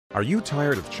Are you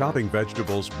tired of chopping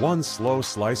vegetables one slow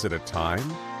slice at a time?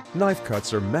 Knife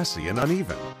cuts are messy and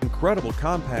uneven. Incredible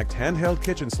compact handheld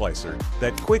kitchen slicer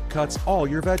that quick cuts all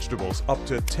your vegetables up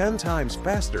to 10 times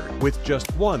faster with just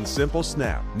one simple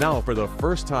snap. Now, for the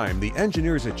first time, the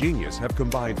engineers at Genius have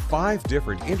combined 5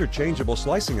 different interchangeable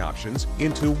slicing options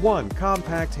into one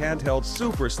compact handheld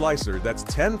super slicer that's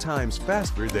 10 times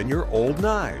faster than your old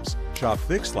knives. Chop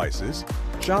thick slices,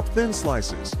 chop thin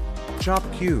slices, chop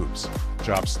cubes,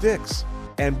 chop sticks,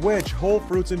 and wedge whole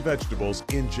fruits and vegetables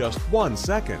in just 1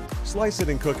 second. Slice it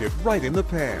and cook it right in the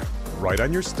pan, right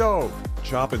on your stove.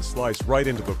 Chop and slice right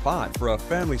into the pot for a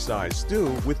family-sized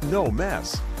stew with no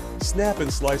mess. Snap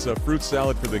and slice a fruit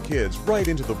salad for the kids right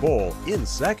into the bowl in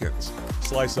seconds.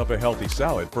 Slice up a healthy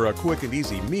salad for a quick and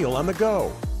easy meal on the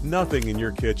go. Nothing in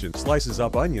your kitchen slices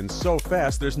up onions so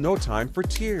fast there's no time for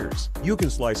tears. You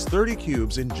can slice 30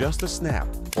 cubes in just a snap,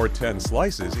 or 10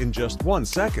 slices in just 1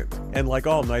 second. And like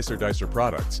all Nicer Dicer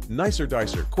products, Nicer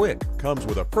Dicer Quick comes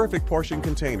with a perfect portion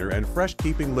container and fresh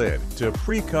keeping lid to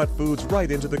pre-cut foods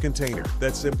right into the container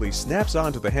that simply snaps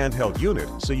onto the handheld unit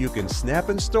so you can snap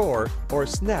and store or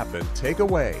snap and take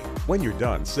away. When you're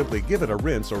done, simply give it a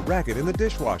rinse or rack it in the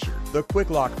dishwasher. The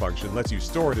quick lock function lets you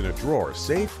store it in a drawer,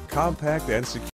 safe, compact, and